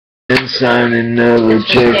Sign another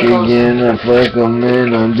check again. I fuck 'em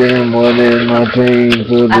in. I'm damn. What am I paying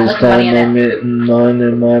for this time? I'm hitting mine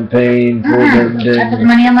and my pain for them. I put the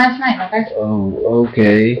money in last night, okay? Oh,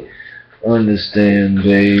 okay. Understand,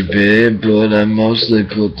 baby, but I mostly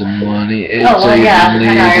put the money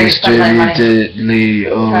distributedly.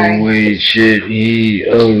 Oh, wait, shit,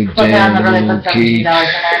 damn, key.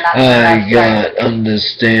 I got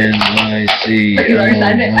understand, I see.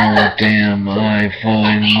 Oh, damn, I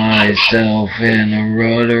find myself in a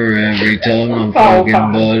rudder every time I'm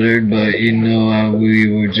fucking buttered, but you know how we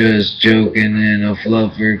were just joking in a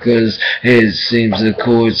fluffer, 'cause it seems the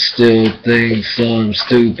court still thinks I'm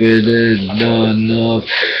stupid enough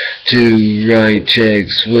to write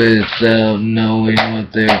checks without knowing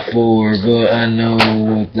what they're for, but I know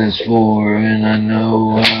what that's for, and I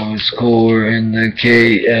know how it's core in the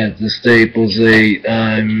K at the Staples 8.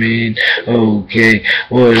 I mean, okay,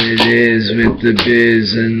 what it is with the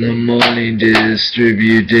biz and the money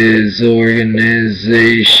distributed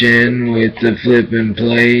organization with the flippin'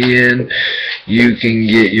 playing. You can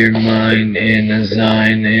get your mind in a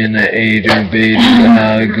zine, in a 8 or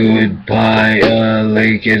beta, a good pie, a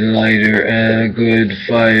lake and lighter, a good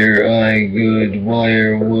fire, a good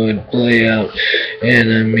wire would play out,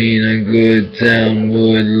 and I mean a good town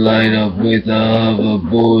would light up with a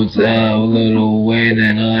hoverboards out. Little Wayne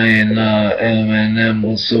and I Eminem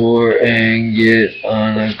will soar and get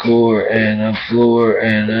on a core and a floor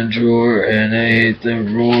and a drawer, and I hit the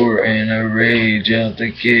roar and I rage out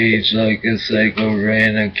the cage like a psycho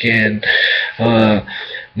ran a can.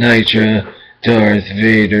 Nitra, Darth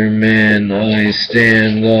Vader, man, I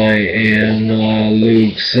stand, I am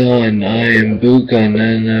Luke's son, I am Bukan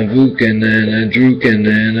and a Vukan and a Drukan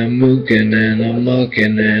and a Mookin and a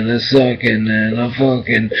Muckin and a Suckin and a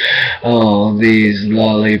fucking all these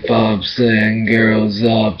lollipops and girls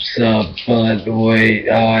up, but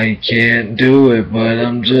wait, I can't do it, but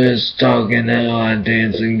I'm just talking how I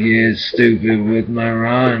dance and get stupid with my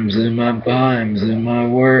rhymes and my poems and my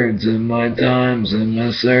words and my times and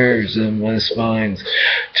my serves and my spines,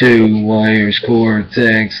 2 wires,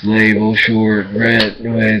 cortex, label short, red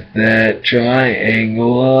with that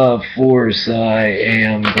triangle of force. I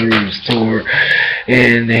am bruised, tore,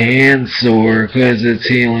 and hand sore, 'cause it's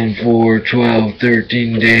healing for 12,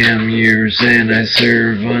 13 damn years, and I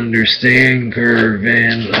serve, understand, curve,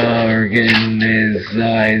 and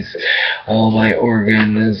organize all my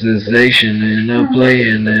organization, and a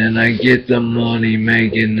playing, and I get the money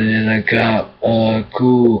making, and I cop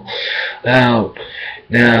cool out.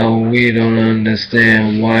 Now we don't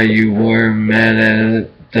understand why you were mad at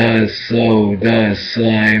us, so thus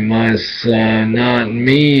I must, not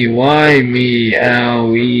me, why me,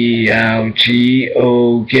 owie, ouchie,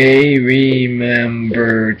 okay,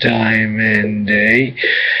 remember time and day,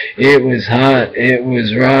 it was hot, it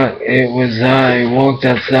was rock, it was high, walked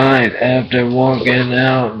outside after walking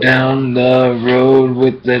out down the road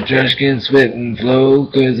with the trash can spitting flow,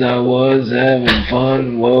 'cause I was having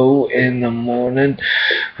fun, whoa, in the morning,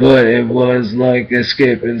 but it was like a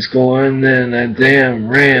skip and score, and then a damn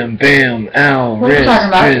ram, bam, ow,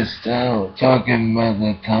 wrist, ow, talking about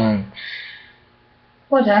the time.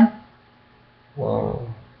 What time? Well,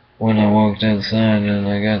 when I walked outside and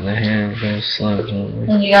I got the handcuffs slapped on me.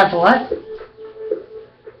 And you got the what?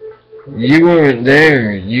 You weren't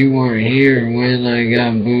there. You weren't here when I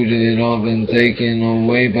got booted off and taken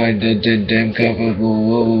away by the damn couple.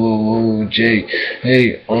 Whoa, Jake.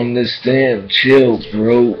 Hey, understand, chill,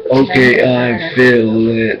 bro. Okay, I feel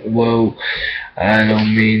it. Whoa. I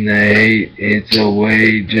don't mean to hate, it's a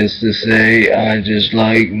way just to say I just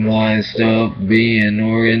like my stuff being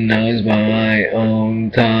organized by my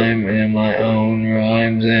own time and my own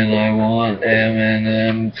rhymes, and I want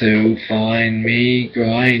Eminem to find me,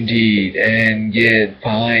 grind heat, and get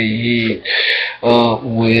pie heat up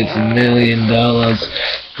with $1 million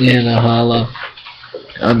in a holla.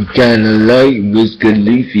 I'm kinda like Wiz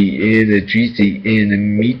Khalifa and a Treacy and a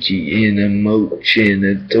Michi and a Moch and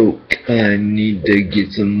a Toke. I need to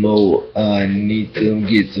get some more. I'm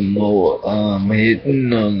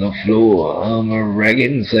hitting on the floor. I'm a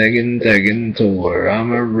raggin' second tagging tour.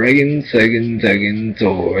 Hit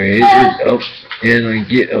it up and I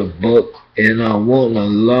get a buck, and I want a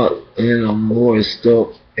lot and I'm more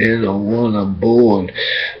stuff, and I want a board.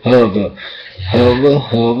 Hoverboard.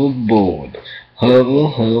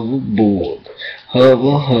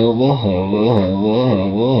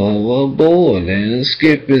 Hoverboard, and a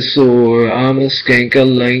skip is sore. I'm a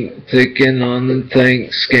skank-a-link, ticking on the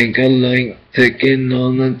tank, skank-a-link, ticking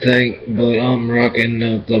on the tank, but I'm rocking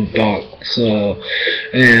up the box,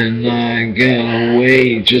 and I got a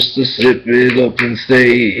way just to sip it up and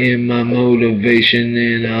stay in my motivation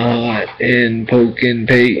in a hot and poking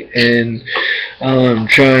pate, and I'm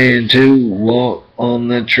trying to walk on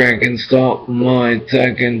the track and stop my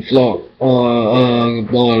attacking flock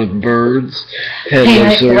of birds. Hey,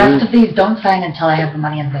 Rick, the rest of these don't sign until I have the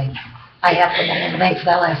money in the bank. I have the money in the bank for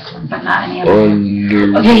that last one, but not any of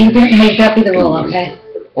them. Okay, you can copy the rule, okay?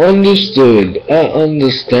 Understood. I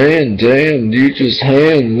understand. Damn, you just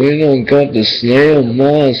hand when I got to snail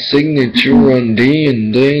my signature on D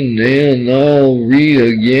and then I'll read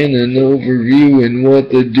again an overview and what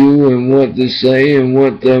to do and what to say and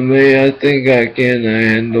what to may. I think I can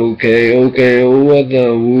handle. Okay, oh, what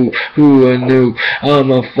the woo, who I knew.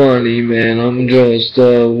 I'm a funny man. I'm just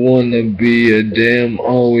wanna be a damn,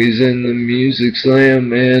 always in the music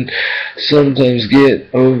slam and sometimes get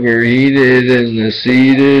overheated and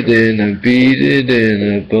seated and a beat it and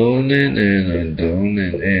a boning and a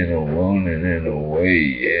doning and a woning and a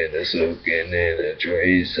way and a soaking and a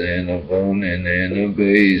trace and a boning and a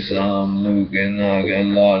bass. I'm looking like a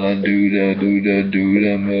lot of do-da,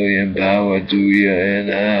 million power to ya and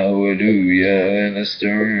a hallelujah and a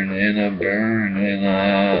stern and a burn and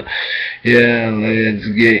a yeah, let's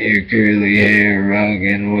get your curly hair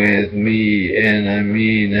rockin' with me, and I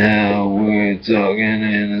mean how we're talking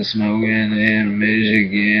and a smoking in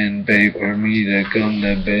Michigan. Pay for me to come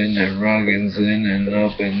to bed and rockin' and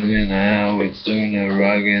up and then how it's doing a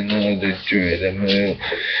rockin' on the treadmill.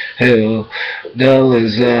 Hell,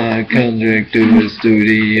 dollars contract to the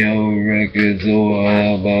studio records, or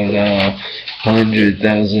how about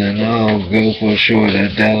 100,000, I'll go for short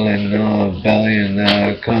 $1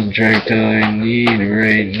 billion contract I need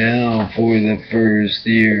right now for the first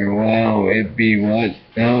year. Wow, it'd be what?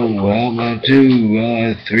 No, how about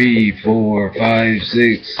 2, 3, 4, 5,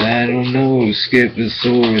 6, I don't know, skip a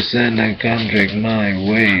source and a contract my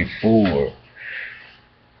way for.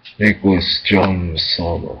 It was John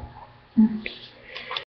Messana.